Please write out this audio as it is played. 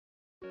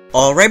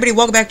Alright everybody,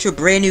 welcome back to a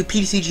brand new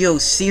PTCGO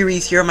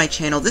series here on my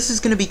channel. This is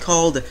going to be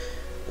called,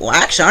 well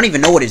actually I don't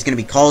even know what it's going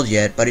to be called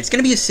yet, but it's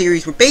going to be a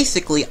series where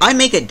basically I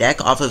make a deck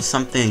off of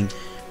something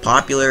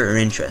popular or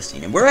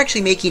interesting. And we're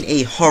actually making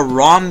a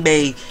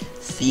Harambe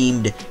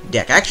themed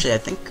deck. Actually I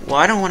think, well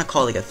I don't want to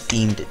call it like a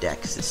themed deck,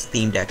 because it's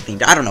themed deck,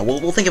 themed, I don't know,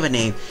 we'll think of a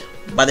name.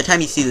 By the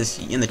time you see this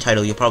in the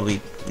title you'll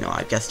probably,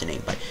 I've guessed a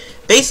name, but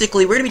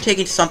basically, we're going to be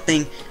taking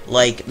something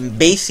like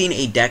basing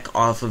a deck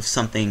off of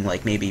something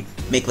like maybe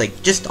make like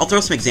I'll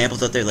throw some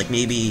examples out there, like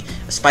maybe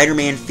a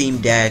Spider-Man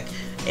themed deck,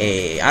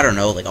 I don't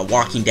know, like a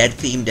Walking Dead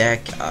themed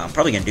deck. I'm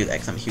probably going to do that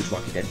because I'm a huge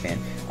Walking Dead fan.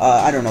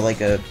 I don't know,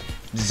 like a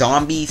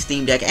Zombies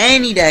themed deck,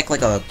 any deck,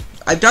 like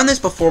I've done this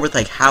before with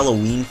like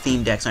Halloween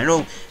themed decks. I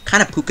know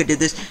kind of Puka did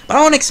this, but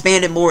I want to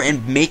expand it more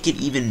and make it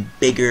even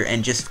bigger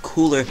and just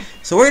cooler.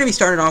 So we're going to be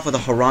starting off with a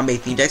Harambe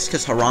themed deck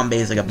because Harambe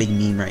is like a big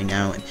meme right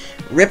now. And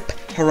RIP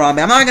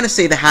Harambe. I'm not going to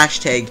say the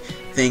hashtag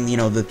thing,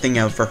 the thing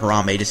out for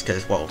Harambe just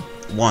because, well,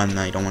 one,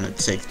 I don't want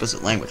to say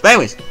explicit language. But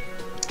anyways,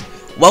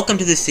 welcome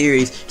to this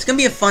series. It's going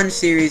to be a fun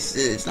series.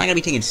 It's not going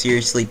to be taken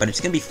seriously, but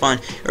it's going to be fun.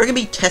 We're going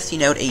to be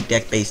testing out a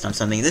deck based on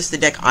something. This is the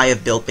deck I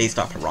have built based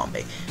off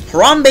Harambe.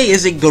 Harambe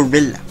is a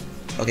gorilla.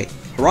 Okay,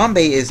 Harambe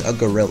is a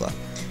gorilla.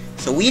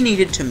 So we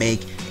needed to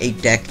make a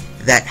deck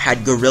that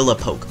had gorilla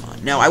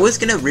Pokemon. Now, I was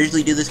going to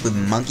originally do this with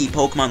monkey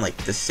Pokemon, like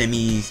the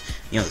Simmies,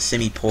 the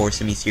Simipour,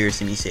 Simisir,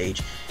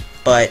 Simisage.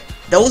 But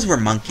those were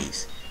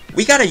monkeys.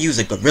 We gotta use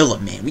a gorilla,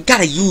 man. We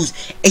gotta use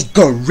a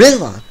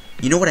gorilla.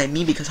 You know what I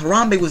mean? Because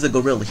Harambe was a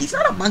gorilla. He's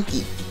not a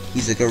monkey.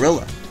 He's a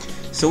gorilla.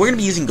 So we're gonna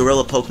be using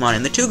gorilla Pokemon.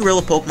 And the two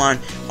gorilla Pokemon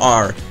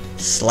are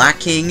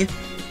Slacking.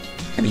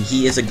 I mean,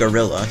 he is a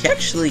gorilla. He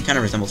actually kind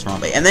of resembles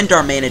Harambe. And then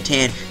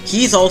Darmanitan.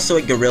 He's also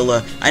a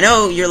gorilla. I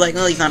know you're like,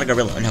 oh, he's not a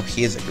gorilla. No,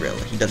 he is a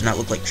gorilla. He does not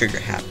look like Trigger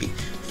Happy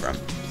from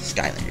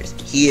Skylanders.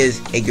 He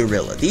is a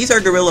gorilla. These are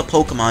gorilla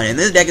Pokemon, and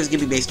this deck is going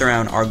to be based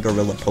around our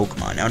gorilla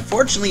Pokemon. Now,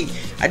 unfortunately,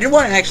 I didn't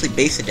want to actually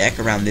base a deck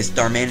around this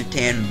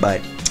Darmanitan,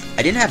 but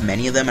I didn't have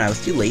many of them, and I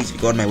was too lazy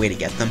to go out of my way to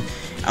get them.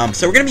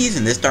 So we're going to be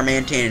using this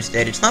Darmanitan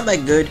instead. It's not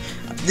that good.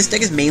 This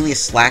deck is mainly a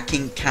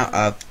slacking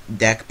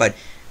deck, but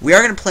we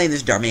are going to play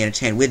this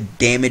Darmanitan with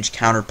damage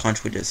counter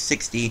punch, which is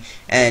 60,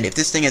 and if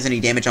this thing has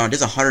any damage on it,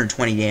 does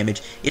 120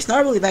 damage. It's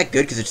not really that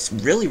good because it's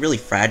really, really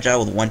fragile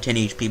with 110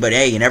 HP, but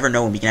hey, you never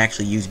know when we can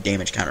actually use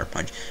damage counter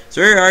punch. So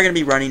we are going to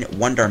be running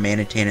one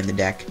Darmanitan in the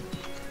deck,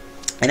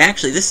 and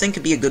actually, this thing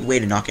could be a good way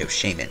to knock out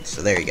Shaman,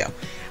 so there you go.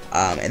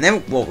 And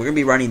then, well, we're going to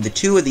be running the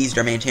two of these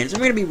Darmanitans,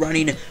 and we're going to be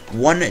running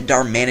one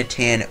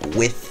Darmanitan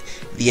with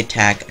the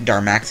attack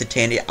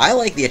Darmaxitan. I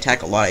like the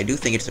attack a lot. I do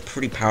think it's a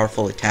pretty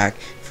powerful attack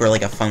for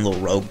like a fun little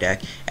rogue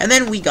deck. And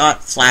then we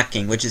got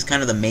Slacking, which is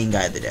kind of the main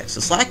guy of the deck. So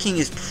Slacking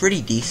is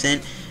pretty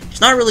decent. It's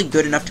not really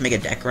good enough to make a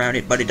deck around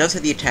it, but it does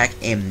have the attack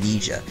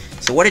Amnesia.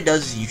 So what it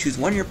does is you choose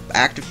one of your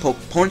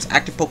opponent's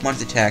active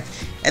Pokemon's attack,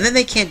 and then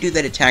they can't do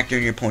that attack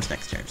during your opponent's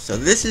next turn. So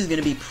this is going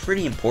to be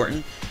pretty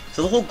important.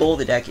 So the whole goal of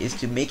the deck is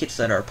to make it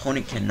so that our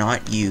opponent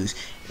cannot use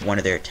one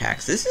of their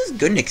attacks. This is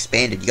good and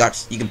expanded.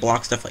 You can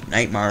block stuff like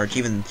Night March,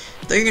 even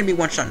though you're going to be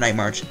one-shot Night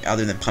March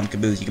other than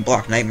Pumpkaboo's. You can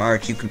block Night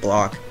March, you can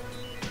block,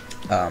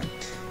 I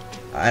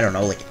don't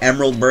know, like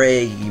Emerald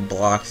Break, you can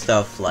block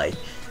stuff like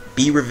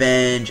Be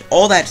Revenge.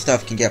 All that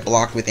stuff can get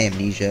blocked with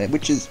Amnesia,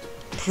 which is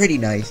pretty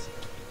nice.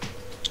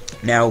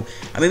 Now,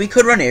 I mean, we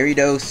could run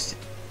Ariados,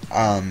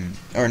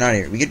 or not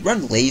Ariados, we could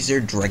run Laser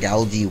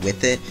Dragalge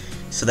with it,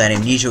 so that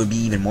Amnesia would be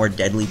even more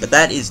deadly, but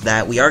that is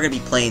that. We are going to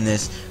be playing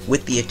this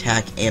with the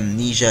attack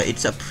Amnesia.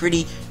 It's a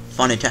pretty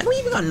fun attack. We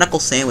even got Knuckle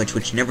Sandwich,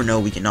 which you never know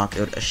we can knock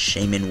out a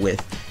Shaman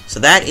with. So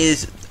that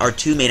is our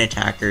two main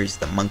attackers,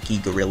 the Monkey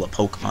Gorilla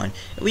Pokemon.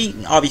 We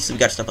obviously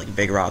got stuff like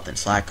Vigoroth and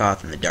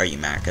Slackoth and the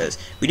Daryumakas.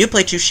 We do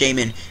play two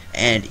Shaman,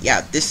 and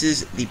yeah, this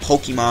is the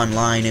Pokemon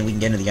line, and we can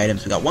get into the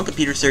items. We got one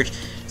Computer Search.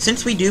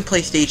 Since we do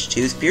play Stage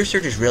 2s, Computer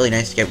Search is really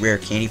nice to get rare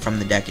candy from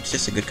the deck. It's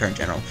just a good card in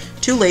general.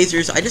 Two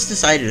Lasers. I just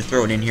decided to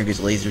throw it in here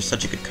because Laser is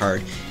such a good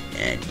card,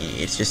 and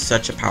it's just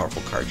such a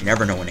powerful card. You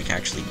never know when it can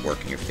actually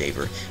work in your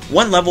favor.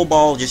 One Level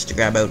Ball just to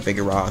grab out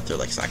Vigoroth or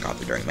like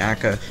Slackoth or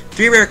Darumaka.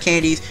 Three rare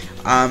candies.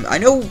 I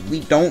know we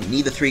don't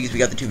need the three because we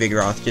got the two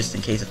Vigoroth just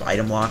in case of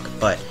item lock,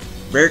 but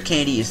rare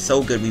candy is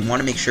so good. We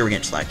want to make sure we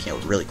get Slacking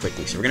out really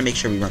quickly, so we're going to make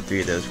sure we run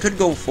three of those. We could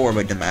go four,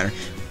 but it doesn't matter.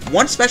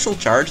 One special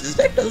charge. This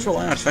deck does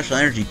rely on special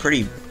energy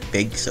pretty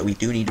big, so we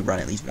do need to run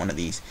at least one of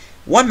these.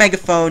 One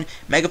Megaphone.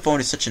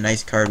 Megaphone is such a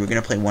nice card. We're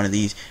going to play one of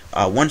these.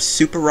 One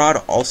Super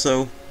Rod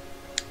also.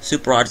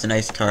 Super Rod is a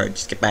nice card.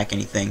 Just get back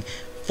anything.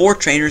 4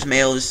 Trainer's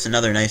Mail is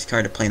another nice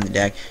card to play in the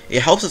deck.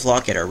 It helps us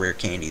lock at our rare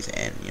candies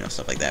and,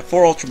 stuff like that.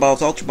 4 Ultra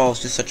Balls. Ultra Ball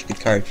is just such a good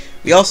card.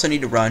 We also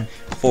need to run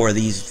 4 of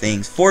these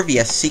things. 4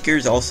 VS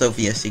Seekers. Also,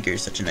 VS Seeker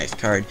is such a nice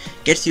card.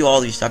 Gets you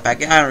all your stuff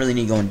back. I don't really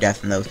need to go in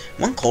depth in those.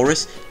 1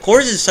 Chorus.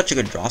 Chorus is such a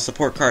good draw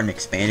support card and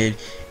expanded.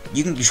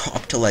 You can draw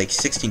up to like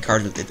 16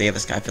 cards if they have a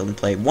Skyfield in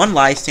play. 1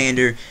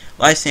 Lysander.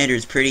 Lysander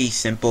is pretty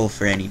simple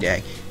for any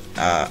deck.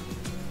 I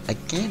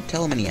can't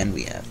tell how many N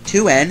we have.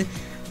 2N.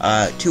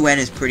 2N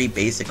is pretty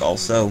basic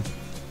also.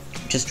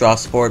 just draw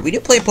support. We do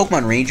play a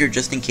Pokemon Ranger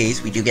just in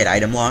case we do get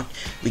item locked.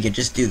 We can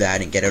just do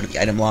that and get out of the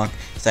item lock,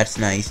 so that's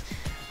nice.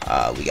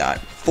 We got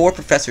 4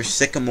 Professor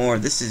Sycamore.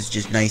 This is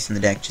just nice in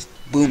the deck. Just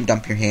boom,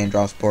 dump your hand,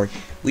 draw support.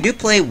 We do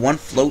play 1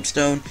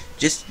 Floatstone.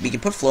 We can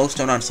put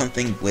Floatstone on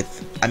something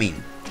with,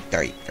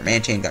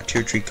 Darmanitan got 2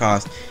 retreat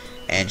cost,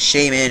 and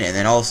Shaman, and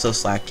then also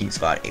Slack King's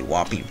got a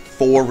whopping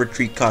 4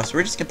 retreat cost. So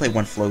we're just gonna play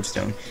 1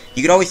 Floatstone.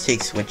 You could always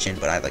take Switch in,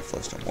 but I like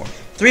Floatstone more.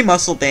 3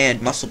 Muscle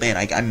Band. Muscle Band,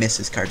 I miss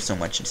this card so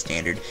much in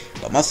Standard,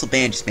 but Muscle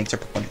Band just makes our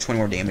Pokemon do 20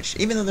 more damage.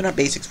 Even though they're not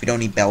basics, we don't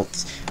need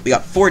belts. We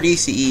got 4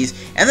 DCEs,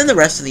 and then the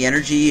rest of the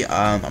energy.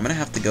 I'm gonna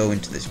have to go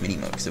into this mini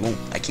mode because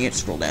I can't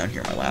scroll down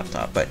here on my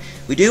laptop. But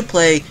we do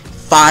play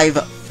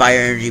 5 Fire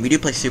Energy. We do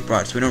play Super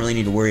Rod, so we don't really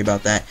need to worry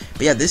about that.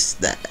 But yeah, this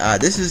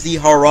is the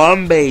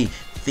Harambe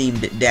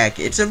themed deck.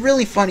 It's a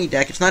really funny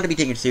deck. It's not to be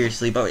taken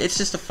seriously, but it's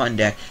just a fun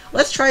deck.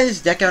 Let's try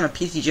this deck out on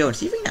PTCGO and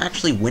see if we can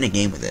actually win a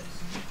game with it.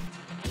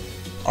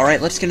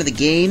 Alright, let's get into the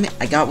game.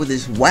 I got with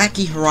this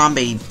wacky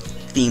Harambe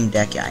themed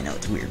deck. Yeah, I know,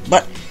 it's weird.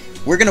 But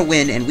we're gonna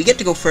win, and we get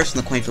to go first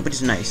in the coin flip, which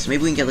is nice. So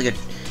maybe we can get like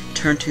a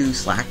turn 2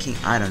 Slack King.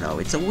 I don't know.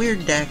 It's a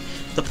weird deck.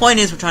 The point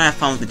is we're trying to have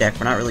fun with the deck.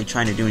 We're not really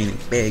trying to do anything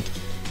big.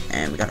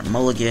 And we got a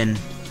mulligan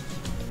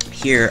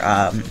here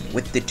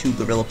with the 2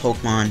 Gorilla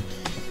Pokemon.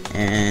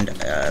 And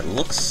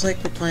looks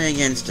like we're playing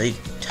against a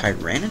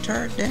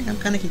Tyranitar deck. I'm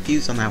kind of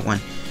confused on that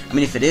one. I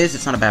mean, if it is,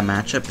 it's not a bad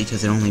matchup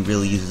because it only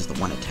really uses the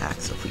 1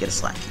 attack. So if we get a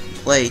Slack King in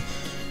play,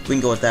 we can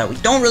go with that. We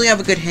don't really have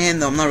a good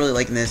hand, though. I'm not really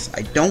liking this.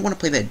 I don't want to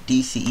play that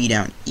DCE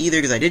down either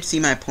because I did see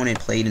my opponent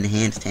played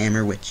Enhanced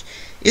Hammer, which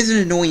is an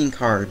annoying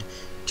card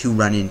to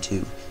run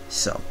into.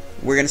 So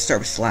we're going to start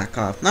with Slack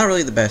Off. Not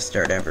really the best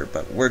start ever,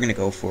 but we're going to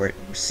go for it.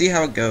 See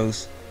how it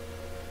goes.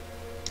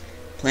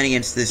 Playing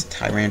against this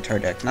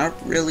Tyranitar deck. Not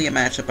really a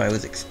matchup I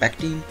was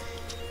expecting.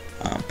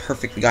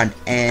 Perfect. We got an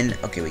N.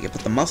 Okay, we can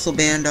put the Muscle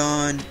Band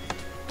on.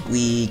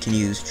 We can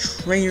use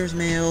Trainer's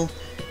Mail,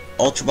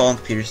 Ultra Ball, and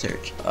Computer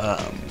Search.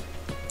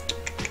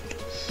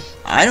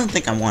 I don't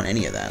think I want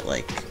any of that.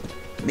 Like,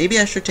 maybe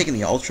I should have taken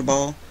the Ultra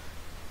Ball,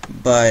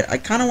 but I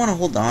kind of want to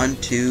hold on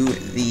to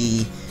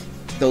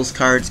those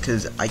cards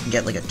because I can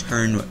get like a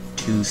turn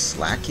 2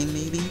 Slacking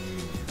maybe.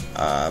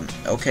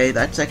 Okay,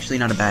 that's actually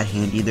not a bad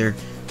hand either.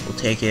 We'll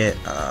take it.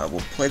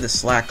 We'll play the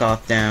Slack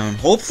Off down.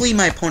 Hopefully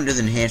my opponent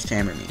doesn't Enhanced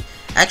Hammer me.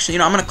 Actually, you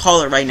know, I'm going to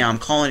call it right now. I'm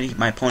calling it.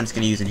 My opponent's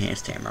going to use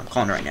Enhanced Hammer. I'm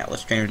calling it right now.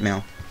 Let's Trainer's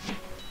Mail.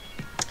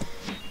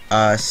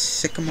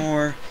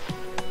 Sycamore.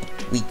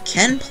 We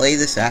can play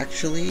this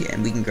actually,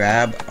 and we can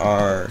grab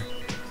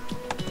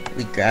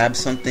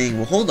something.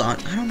 Well, hold on.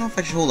 I don't know if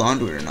I should hold on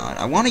to it or not.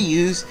 I want to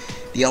use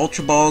the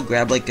Ultra Ball,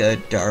 grab like a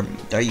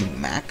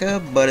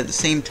Darumaka, but at the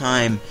same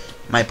time,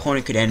 my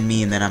opponent could end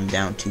me, and then I'm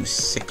down to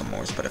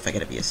Sycamores, but if I get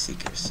to be a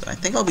Seeker, so I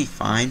think I'll be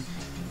fine.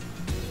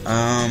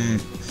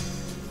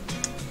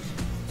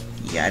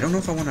 Yeah, I don't know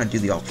if I want to do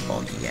the Ultra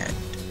Ball yet.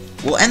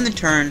 We'll end the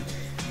turn.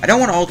 I don't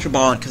want to Ultra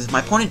Ball, because if my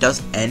opponent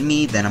does end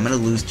me, then I'm going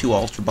to lose 2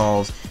 Ultra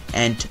Balls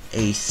and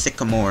a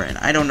Sycamore, and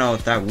I don't know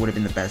if that would have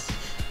been the best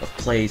of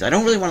plays. I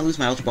don't really want to lose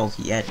my Ultra Balls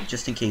yet,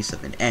 just in case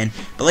of an end.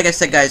 But like I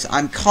said, guys,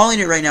 I'm calling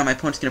it right now. My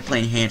opponent's going to play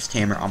Enhanced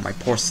Hammer on my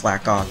poor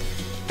Slack Off,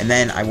 and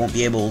then I won't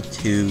be able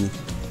to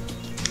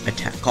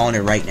attack. Calling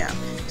it right now.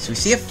 So we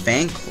see a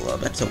Fang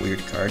Club. That's a weird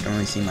card. Don't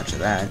really see much of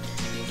that.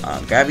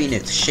 Grabbing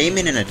it,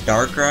 Shaman and a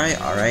Darkrai.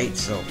 Alright,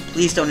 so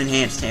please don't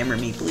Enhanced Hammer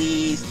me.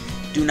 Please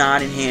do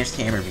not Enhanced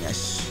Hammer me. I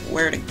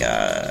swear to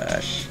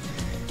gosh.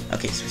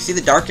 Okay, so we see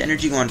the Dark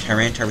Energy go on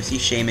Tyranitar. We see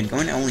Shaman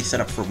going to only set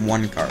up for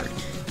 1 card,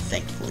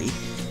 thankfully.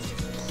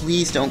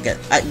 Please don't get...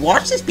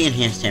 watch this be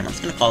Enhanced Hammer. I'm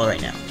just going to call it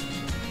right now.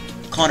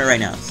 I'm calling it right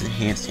now. It's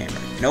Enhanced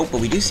Hammer. Nope, but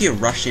we do see a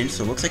Rush in,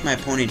 so it looks like my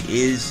opponent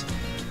is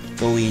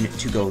going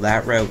to go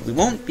that route. We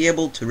won't be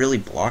able to really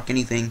block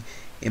anything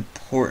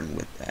important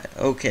with that.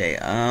 Okay,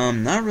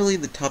 not really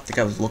the top deck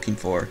I was looking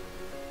for.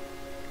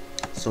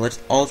 So let's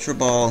Ultra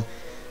Ball.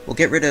 We'll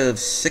get rid of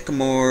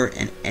Sycamore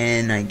and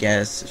N, I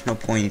guess. There's no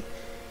point.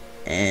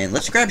 And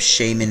let's grab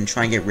Shaman and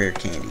try and get Rare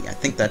Candy. I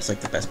think that's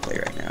like the best play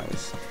right now,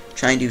 is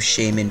try and do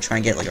Shaman, try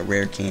and get like a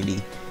Rare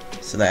Candy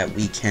so that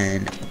we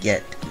can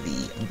get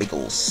the big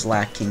ol'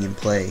 Slack King in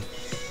play.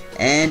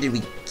 And did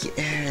we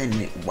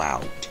get...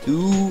 wow,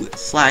 2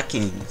 Slack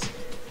Kings.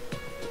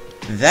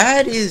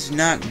 That is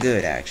not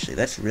good, actually.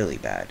 That's really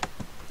bad.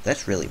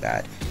 That's really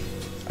bad.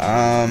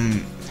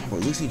 We're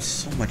losing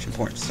so much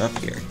important stuff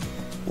here.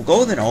 We'll go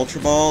with an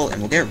Ultra Ball,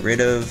 and we'll get rid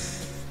of...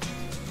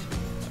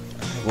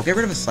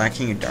 a Slack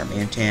King and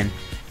Darmanitan.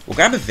 We'll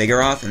grab a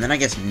Vigoroth, and then I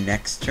guess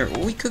next turn...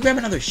 well, we could grab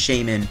another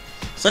Shaman.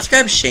 So let's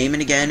grab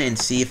Shaman again and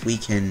see if we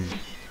can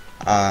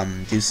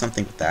do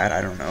something with that.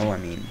 I don't know. I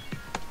mean...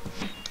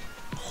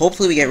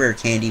 hopefully we get Rare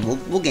Candy.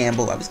 We'll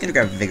gamble. I was going to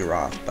grab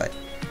Vigoroth, but...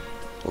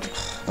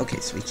 okay,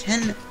 so we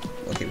can...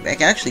 okay, I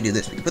can actually do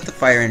this. We can put the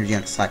Fire Energy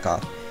on Slack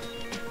Off.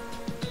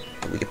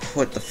 We can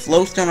put the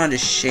Flowstone onto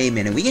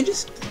Shaman, and we can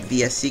just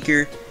VS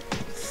Seeker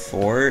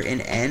for an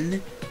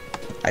N.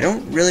 I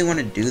don't really want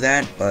to do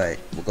that, but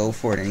we'll go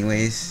for it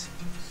anyways.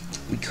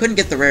 We couldn't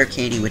get the Rare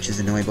Candy, which is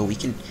annoying, but we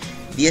can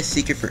VS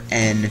Seeker for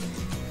N.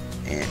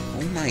 And,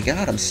 oh my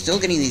god, I'm still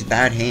getting these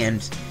bad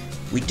hands.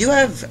 We do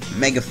have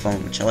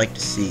Megaphone, which I like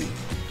to see.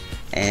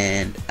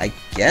 And I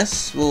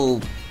guess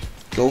we'll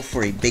go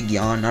for a big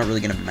yawn, not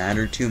really going to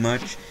matter too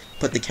much.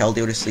 Put the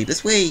Keldeo to sleep.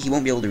 This way he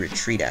won't be able to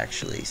retreat,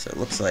 actually. So it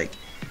looks like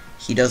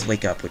he does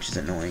wake up, which is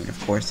annoying. Of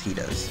course he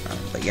does.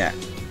 But yeah.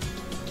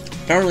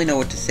 Don't really know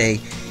what to say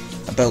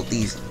about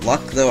these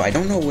luck, though. I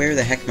don't know where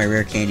the heck my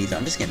rare candies are.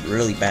 I'm just getting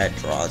really bad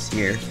draws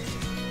here.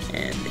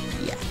 And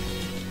yeah.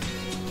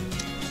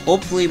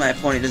 Hopefully my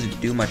opponent doesn't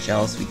do much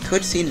else. We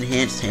could see an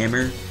Enhanced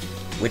Hammer,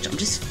 which I'm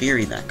just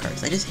fearing that card.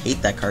 I just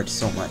hate that card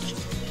so much.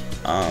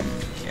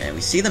 And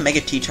we see the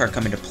Mega T-Chart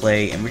come into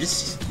play, and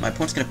my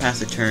opponent's going to pass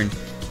the turn.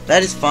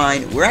 That is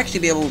fine. We're actually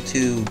be able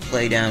to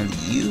play down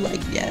you, I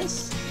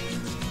guess.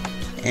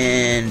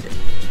 And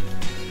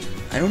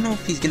I don't know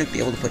if he's going to be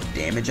able to put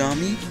damage on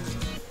me.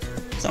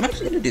 So I'm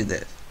actually going to do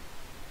this.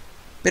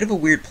 Bit of a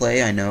weird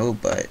play, I know,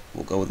 but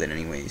we'll go with it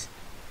anyways.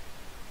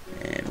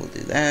 And we'll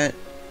do that.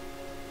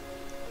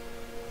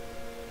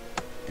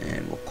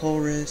 And we'll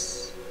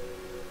chorus.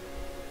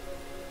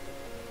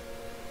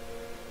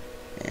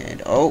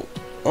 And oh,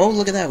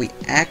 look at that. We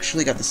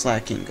actually got the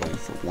Slacking going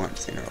for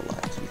once in our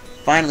lives. We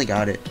finally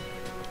got it.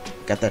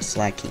 Got that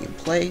Slacking in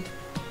play.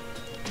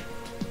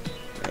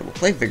 We'll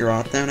play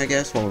Vigoroth down, I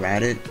guess, while we're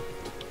at it.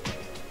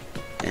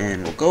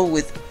 And we'll go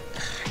with...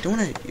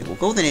 we'll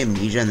go with an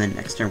Amnesia, and then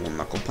next turn we'll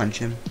Knuckle Punch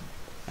him,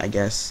 I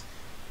guess.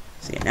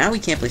 So yeah, now we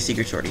can't play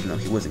Secret Sword, even though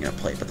he wasn't going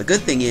to play. But the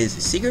good thing is,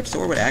 Secret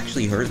Sword would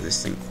actually hurt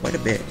this thing quite a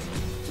bit.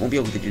 Won't be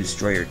able to do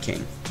Destroyer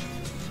King.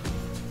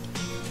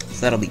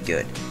 So that'll be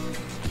good.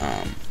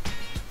 Yeah.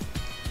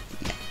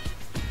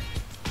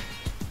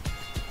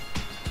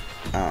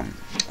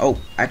 Oh,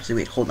 actually,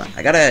 wait, hold on.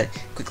 I gotta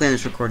quickly end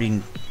this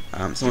recording.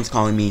 Someone's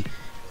calling me,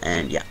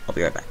 and yeah, I'll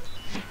be right back.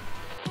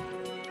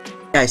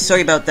 Guys,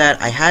 sorry about that.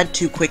 I had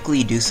to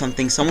quickly do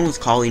something. Someone was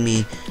calling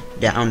me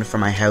down from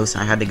my house,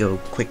 and I had to go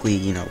quickly,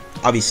 you know,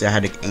 obviously I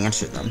had to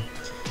answer them.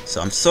 So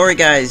I'm sorry,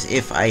 guys,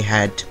 if I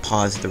had to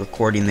pause the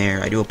recording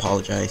there. I do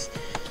apologize.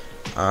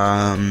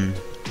 I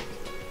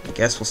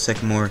guess we'll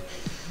Sycamore.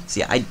 So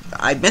yeah,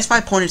 I missed my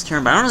opponent's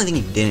turn, but I don't really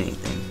think he did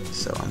anything,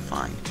 so I'm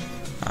fine.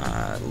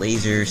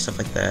 Laser, stuff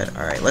like that.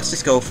 Alright, let's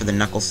just go for the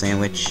Knuckle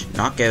Sandwich.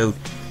 Knock out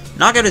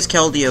his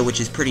Keldeo, which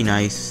is pretty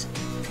nice.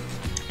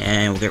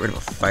 And we'll get rid of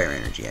a Fire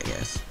Energy, I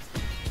guess.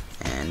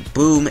 And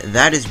boom,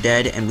 that is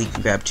dead, and we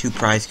can grab 2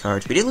 prize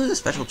cards. We did lose a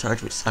special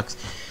charge, which sucks.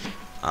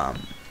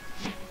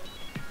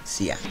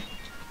 So yeah.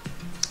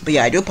 But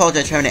yeah, I do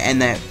apologize for having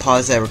to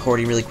pause that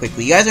recording really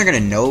quickly. You guys aren't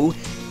going to know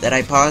that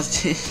I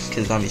paused,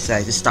 because obviously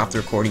I just stopped the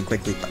recording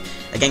quickly. But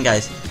again,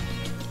 guys,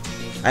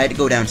 I had to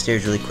go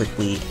downstairs really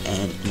quickly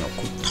and, you know,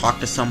 talk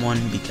to someone,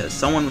 because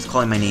someone was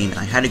calling my name, and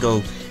I had to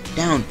go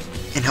down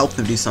and help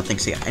them do something.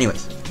 So yeah,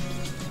 anyways.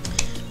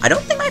 I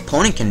don't think my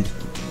opponent can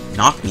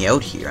knock me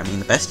out here. I mean,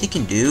 the best he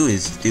can do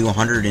is do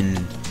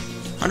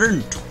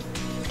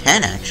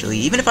 110, actually.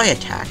 Even if I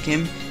attack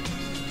him,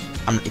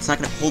 it's not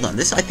going to... Hold on.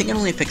 This, I think it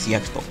only affects the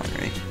Expo one,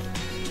 right?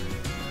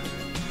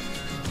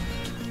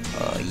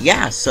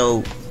 Yeah,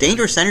 so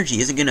Dangerous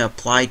Energy isn't going to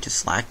apply to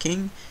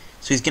Slacking.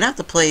 So he's going to have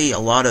to play a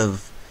lot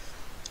of,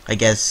 I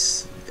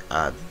guess,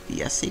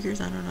 VS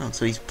Seekers? I don't know.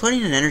 So he's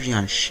putting an energy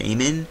on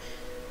Shaman.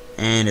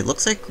 And it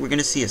looks like we're going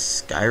to see a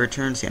Sky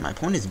Return. So yeah, my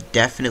opponent is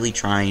definitely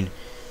trying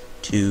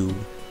to...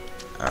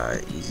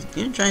 he's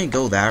going to try and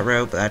go that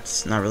route, but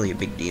that's not really a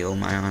big deal in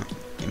my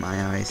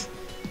eyes.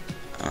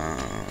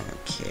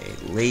 Okay,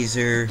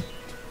 Laser.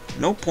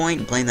 No point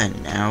in playing that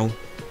now.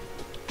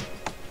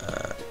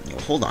 You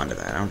know, hold on to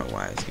that. I don't know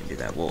why I was going to do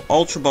that. We'll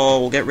Ultra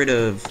Ball. We'll get rid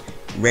of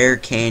Rare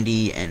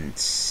Candy and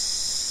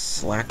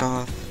Slack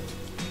Off.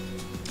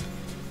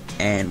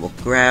 And we'll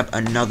grab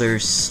another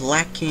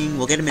Slacking.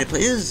 We'll get him into play.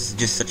 This is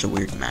just such a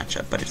weird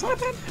matchup, but it's not a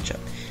bad matchup.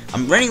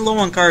 I'm running low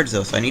on cards,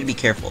 though, so I need to be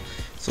careful.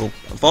 So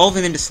evolve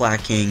him into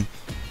Slacking,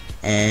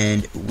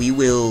 and we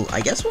will...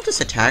 I guess we'll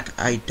just attack.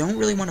 I don't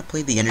really want to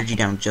play the energy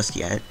down just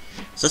yet.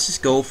 So let's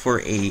just go for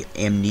a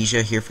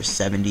Amnesia here for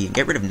 70 and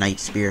get rid of Night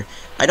Spear.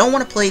 I don't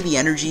want to play the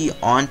energy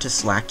onto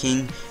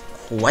Slacking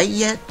quite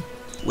yet,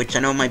 which I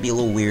know might be a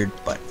little weird,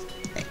 but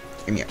hey,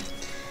 hear me out.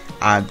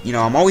 You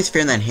know, I'm always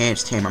fearing that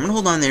Enhanced Hammer. I'm going to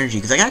hold on to the energy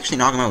because I can actually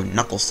knock him out with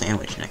Knuckle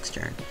Sandwich next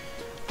turn.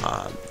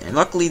 And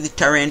luckily the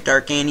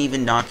Tyranitar can't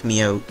even knock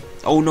me out.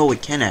 Oh no,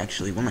 it can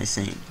actually. What am I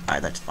saying?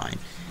 Alright, that's fine.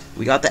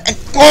 We got that.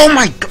 Oh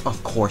my god!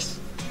 Of course.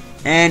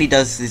 And he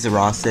does his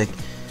Erosic.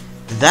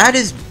 That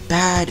is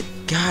bad.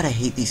 God, I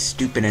hate these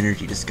stupid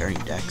energy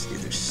discarding decks, dude.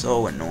 They're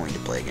so annoying to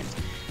play against.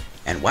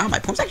 And wow, my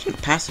opponent's actually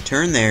going to pass the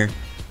turn there.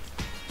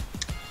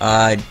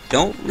 I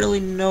don't really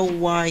know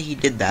why he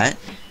did that.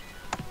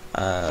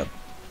 But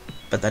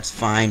that's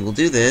fine. We'll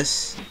do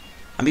this.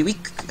 I mean, we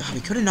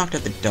could have knocked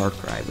out the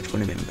Darkrai, which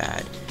wouldn't have been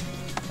bad.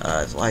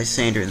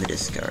 Lysander in the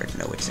discard.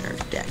 No, it's in our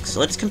deck. So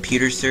let's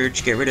Computer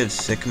Search, get rid of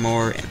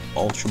Sycamore and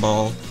Ultra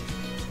Ball.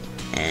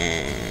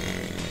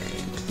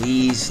 And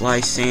please,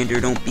 Lysander,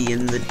 don't be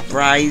in the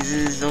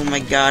prizes. Oh my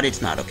god,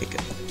 it's not. Okay,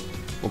 good.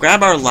 We'll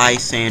grab our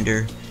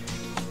Lysander,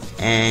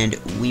 and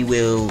we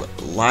will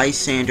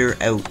Lysander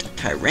out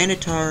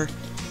Tyranitar,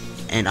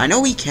 And I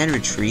know we can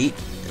retreat,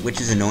 which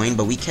is annoying,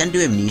 but we can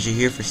do Amnesia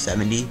here for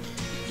 70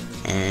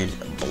 and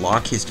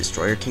block his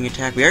Destroyer King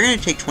attack. We are going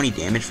to take 20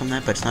 damage from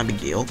that, but it's not a big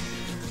deal.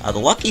 The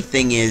lucky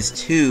thing is,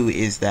 too,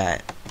 is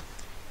that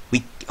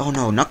we... Oh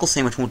no, Knuckle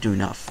Sandwich won't do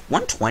enough.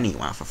 120,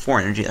 wow, for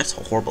 4 energy. That's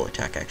a horrible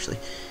attack, actually.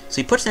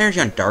 So he puts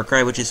energy on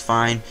Darkrai, which is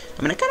fine.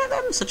 I mean, I kind of have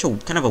him in such a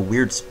kind of a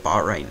weird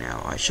spot right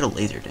now. I should have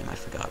lasered him, I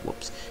forgot.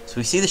 Whoops. So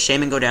we see the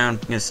Shaman go down. I'm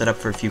going to set up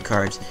for a few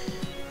cards.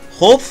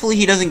 Hopefully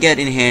he doesn't get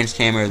Enhanced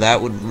Hammer.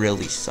 That would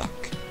really suck.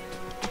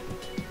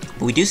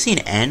 But we do see an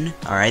N.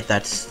 Alright,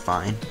 that's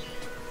fine.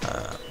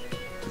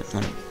 That's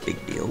not a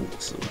big deal.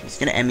 So he's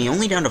going to end me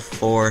only down to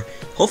 4.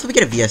 Hopefully we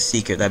get a VS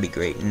Seeker. That'd be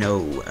great. No,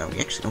 we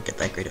actually don't get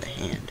that great of a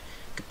hand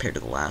compared to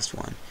the last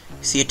one.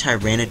 We see a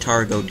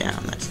Tyranitar go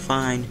down. That's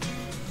fine.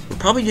 We're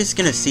probably just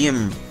going to see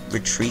him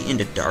retreat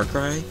into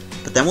Darkrai.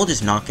 But then we'll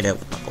just knock it out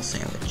with Knuckle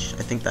Sandwich.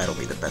 I think that'll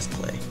be the best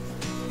play.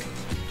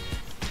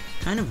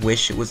 Kind of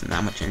wish it wasn't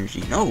that much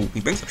energy. No, he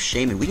brings up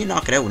Shaman. We can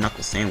knock it out with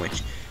Knuckle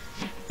Sandwich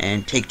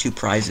and take 2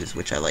 prizes,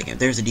 which I like. If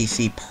there's a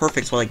DC,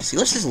 perfect. So I like to see.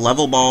 Let's just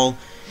Level Ball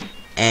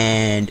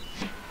and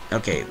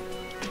okay,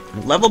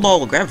 Level Ball.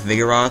 We'll grab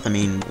Vigoroth. I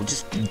mean, we'll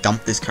just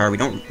dump this card. We're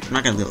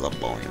not gonna leave Level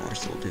Ball anymore,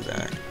 so we'll do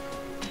that.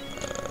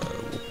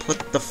 We'll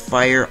put the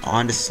fire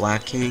onto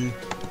Slaking.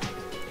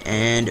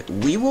 And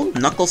we will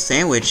Knuckle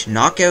Sandwich,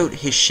 knock out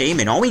his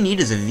Shaman. All we need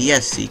is a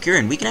VS Seeker,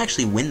 and we can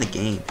actually win the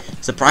game.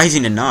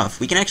 Surprising enough,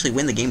 we can actually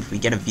win the game if we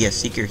get a VS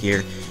Seeker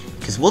here.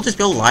 Because we'll just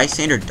build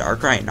Lysander,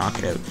 Darkrai, and knock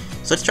it out.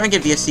 So let's try and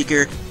get VS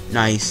Seeker.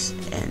 Nice.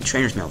 And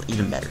Trainer's Mail,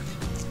 even better.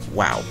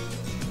 Wow.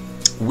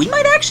 We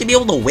might actually be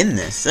able to win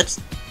this.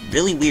 That's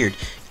really weird.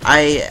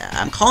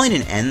 I'm calling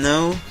an N,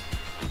 though.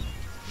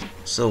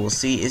 So we'll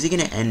see. Is he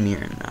going to end me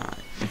or not?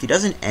 If he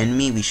doesn't end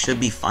me, we should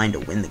be fine to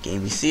win the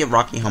game. We see a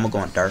Rocky Hummel go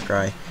on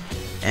Darkrai.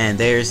 And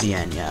there's the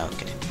end. Yeah,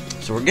 okay.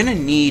 So we're going to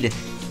need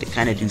to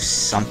kind of do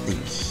something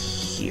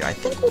here. I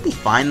think we'll be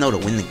fine, though, to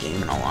win the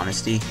game, in all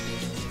honesty.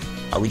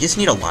 We just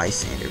need a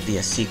Lysander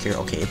via Seeker.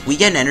 Okay, if we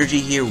get an energy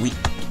here, we...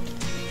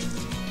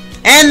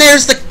 And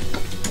there's the...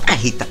 I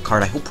hate that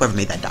card. I hope whoever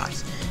made that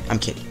dies. I'm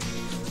kidding.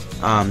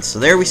 So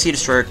there we see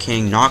Destroyer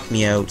King knock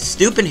me out.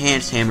 Stupid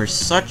Enhanced Hammer.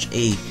 Such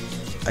a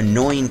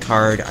annoying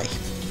card.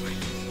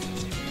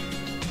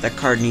 That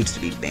card needs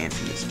to be banned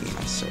from this game.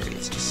 I'm sorry.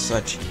 It's just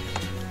such...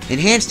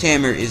 Enhanced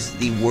Hammer is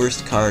the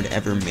worst card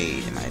ever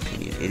made, in my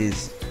opinion. It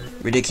is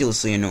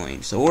ridiculously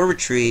annoying. So we'll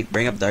retreat,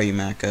 bring up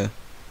Darumaka,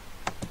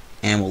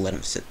 and we'll let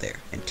him sit there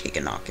and take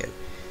a knockout.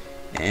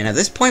 And at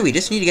this point, we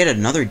just need to get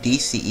another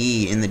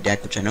DCE in the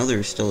deck, which I know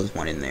there still is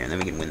one in there, and then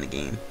we can win the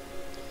game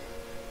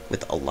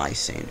with a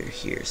Lysander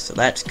here. So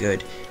that's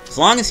good. As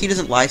long as he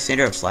doesn't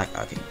Lysander of Slack...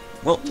 Okay.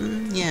 Well,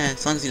 yeah,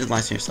 as long as he doesn't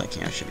Lysander of Slack,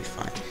 I should be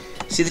fine.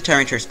 See the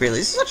Tyranitar Spirit.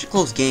 This is such a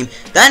close game.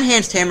 That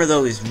Enhanced Hammer,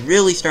 though, is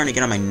really starting to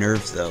get on my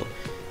nerves, though.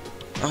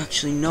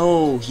 Actually,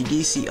 no. He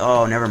DC...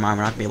 Oh, never mind.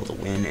 We're not going to be able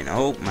to win. And,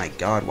 oh, my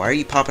God. Why are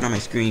you popping on my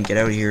screen? Get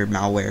out of here,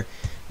 malware.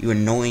 You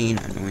annoying,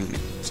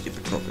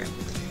 stupid program.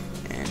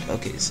 And,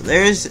 okay, so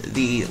there's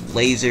the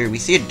laser. We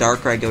see a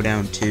Darkrai go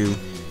down, too.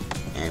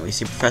 And we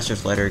see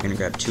Professor's Letter. Going to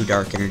grab 2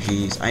 Dark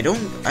Energies. I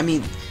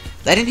mean,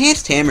 that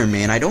Enhanced Hammer,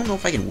 man, I don't know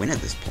if I can win at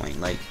this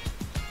point. Like,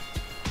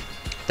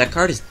 that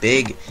card is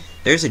big.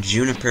 There's a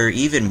Juniper,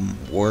 even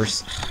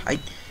worse.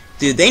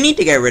 Dude, they need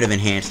to get rid of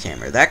Enhanced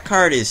Hammer. That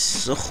card is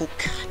so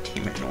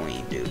goddamn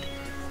annoying, dude.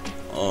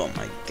 Oh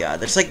my god.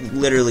 That's like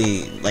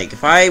literally, like,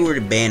 if I were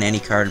to ban any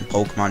card in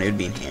Pokemon, it would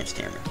be Enhanced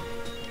Hammer.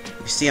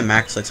 You see a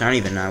Maxlix, I don't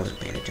even know, I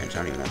wasn't paying attention.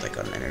 I don't even know if that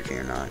got an energy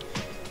or not.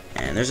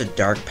 And there's a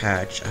Dark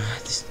Patch.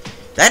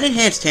 That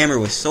Enhanced Hammer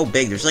was so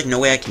big, there's like no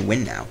way I can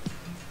win now.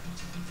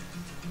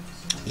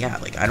 Yeah,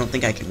 like, I don't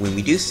think I can win.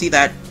 We do see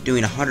that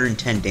doing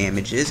 110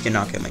 damage. It is gonna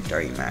knock out my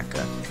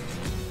Darumaka.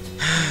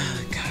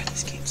 God,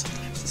 this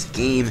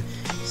game,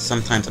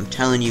 sometimes I'm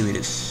telling you, it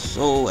is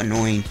so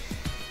annoying.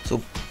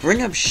 So,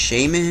 bring up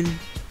Shaman.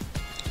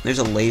 There's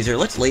a laser.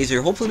 Let's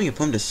laser. Hopefully we can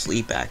put him to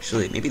sleep,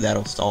 actually. Maybe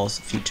that'll stall us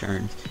a few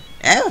turns.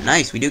 Oh,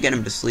 nice. We do get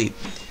him to sleep.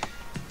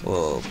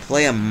 We'll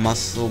play a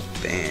Muscle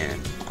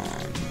Band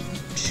on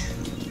 2.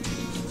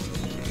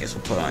 I guess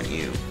we'll put on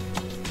you.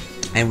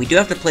 And we do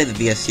have to play the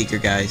VS Seeker,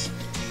 guys.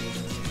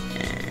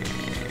 And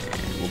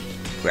we'll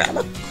grab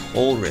a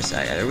Colress.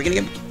 Are we going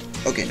to get...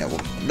 Okay, no,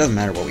 it doesn't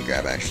matter what we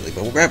grab, actually,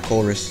 but we'll grab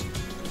Colress.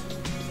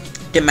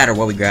 Didn't matter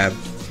what we grabbed.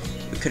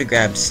 We could have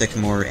grabbed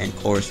Sycamore and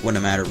Colress,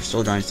 wouldn't matter. We're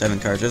still drawing 7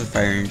 cards. There's a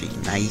Fire Energy.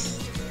 Nice.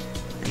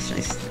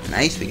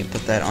 Nice. We can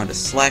put that onto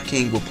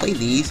Slaking. We'll play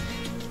these,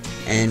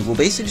 and we'll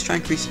basically just try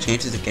and increase the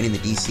chances of getting the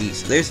DC.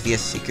 So there's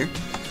VS Seeker.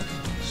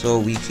 So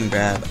we can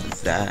grab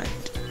that.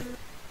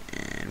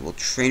 And we'll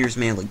Trainer's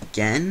Mail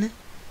again.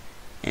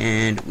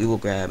 And we will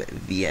grab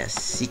VS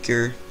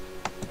Seeker.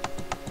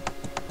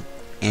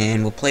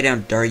 And we'll play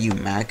down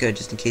Darumaka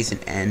just in case an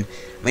N.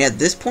 I mean, at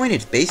this point,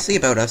 it's basically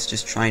about us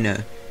just trying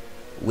to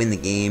win the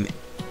game.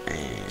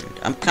 And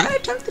I'm kind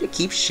of tempted to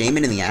keep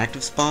Shaman in the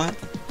active spot.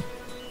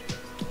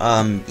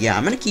 Yeah,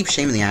 I'm going to keep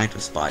Shaman in the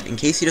active spot in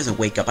case he doesn't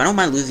wake up. I don't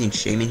mind losing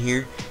Shaman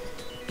here.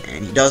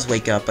 And he does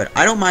wake up, but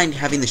I don't mind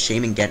having the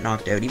Shaman get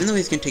knocked out. Even though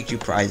he's going to take 2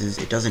 prizes,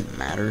 it doesn't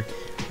matter.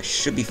 I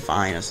should be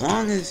fine, as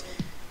long as...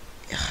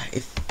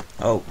 if...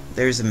 oh,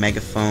 there's a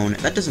Megaphone.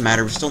 That doesn't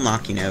matter, we're still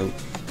knocking out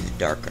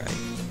the Darkrai.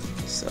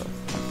 So,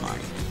 I'm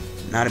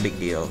fine. Not a big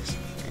deal.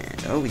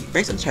 And, oh, he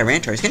breaks up the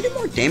Tyranitar. He's going to do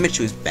more damage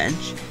to his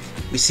bench.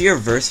 We see a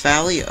Reverse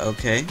Valley.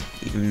 Okay,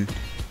 even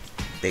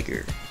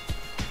bigger.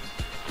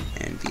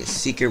 And via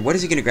Seeker. What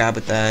is he going to grab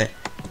with that?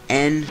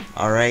 N.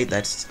 Alright,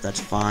 that's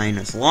fine.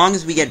 As long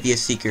as we get via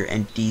Seeker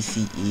and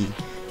DCE,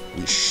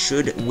 we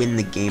should win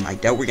the game. I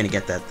doubt we're going to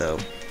get that, though.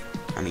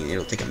 I mean,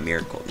 it'll take a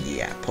miracle.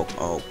 Yeah,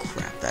 oh,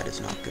 crap. That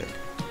is not good.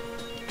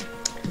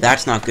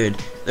 That's not good.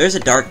 There's a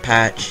Dark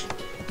Patch.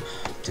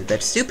 Dude,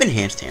 that stupid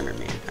Enhanced Hammer,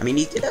 man. I mean,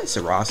 he did have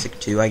Sarosic,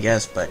 too, I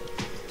guess, but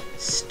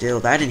still,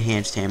 that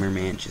Enhanced Hammer,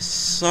 man,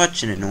 just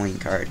such an annoying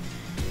card.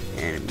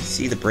 And we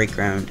see the Break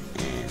Ground,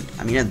 and,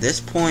 I mean, at this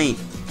point,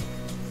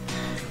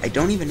 I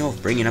don't even know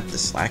if bringing up the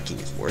Slacking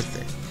is worth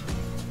it.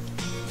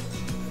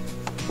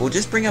 We'll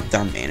just bring up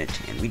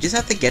Darmanitan. We just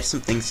have to get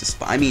some things to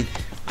spot. I mean,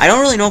 I don't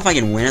really know if I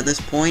can win at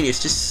this point.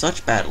 It's just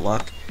such bad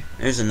luck.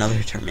 There's another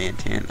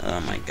Darmanitan.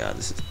 Oh my god,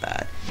 this is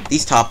bad.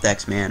 These top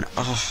decks, man.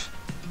 Oh,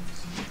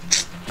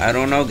 I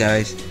don't know,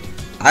 guys.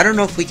 I don't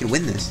know if we can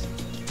win this.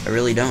 I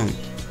really don't.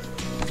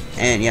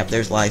 And, yep,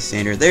 there's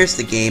Lysander. There's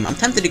the game. I'm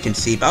tempted to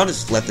concede, but I'll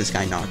just let this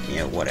guy knock me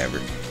out, whatever.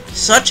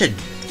 Such a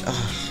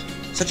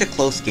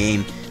close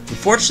game.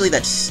 Unfortunately,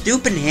 that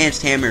stupid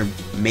Enhanced Hammer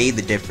made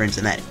the difference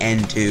in that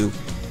N2.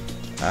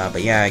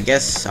 But yeah, I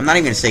guess I'm not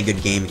even going to say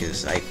good game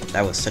because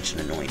that was such an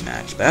annoying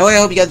match. But anyway, I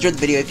hope you guys enjoyed the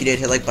video. If you did,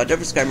 hit like button, don't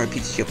subscribe to my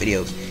PTCGO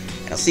videos.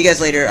 And I'll see you guys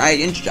later. I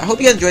hope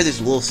you guys enjoyed this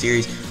little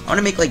series. I want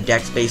to make like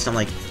decks based on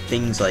like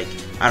things like,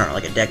 I don't know,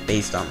 like a deck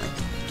based on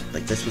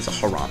like this was a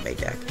Harambe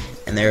deck.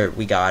 And there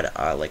we got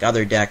like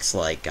other decks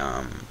like,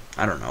 I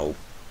don't know.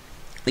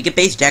 We can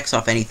base decks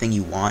off anything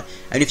you want.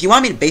 And if you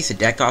want me to base a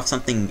deck off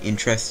something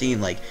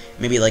interesting, like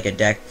maybe like a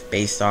deck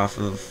based off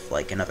of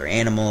like another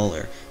animal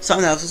or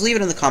something else, just leave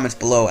it in the comments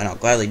below and I'll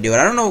gladly do it.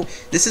 I don't know,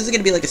 this isn't going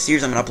to be like a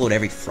series I'm going to upload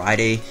every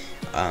Friday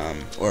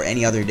or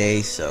any other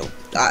day. So,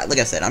 like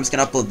I said, I'm just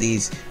going to upload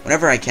these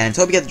whenever I can.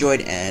 So I hope you guys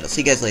enjoyed and I'll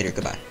see you guys later.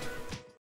 Goodbye.